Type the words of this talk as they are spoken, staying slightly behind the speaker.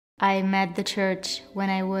I met the church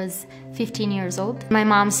when I was 15 years old. My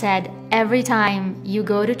mom said, every time you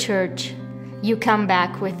go to church, you come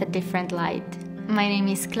back with a different light. My name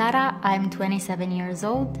is Klaras, I'm 27 years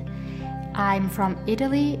old. I'm from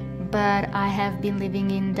Italy, but I have been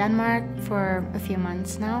living in Denmark for a few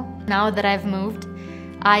months now. Now that I've moved,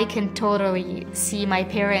 I can totally see my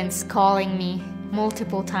parents calling me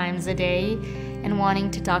multiple times a day and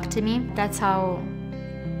wanting to talk to me. That's how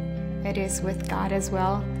it is with God as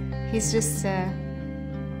well. He's just a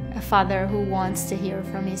father who wants to hear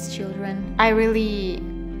from his children. I really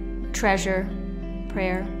treasure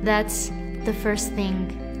prayer. That's the first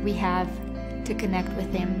thing we have to connect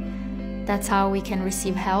with him. That's how we can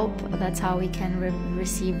receive help. That's how we can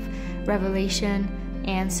receive revelation,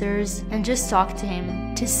 answers, and just talk to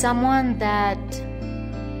him. To someone that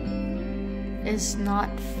is not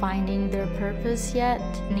finding their purpose yet,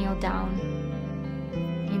 kneel down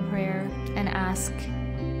in prayer and ask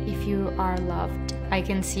if you are loved. I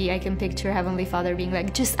can picture Heavenly Father being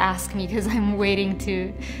like, just ask me because I'm waiting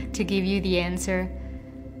to give you the answer.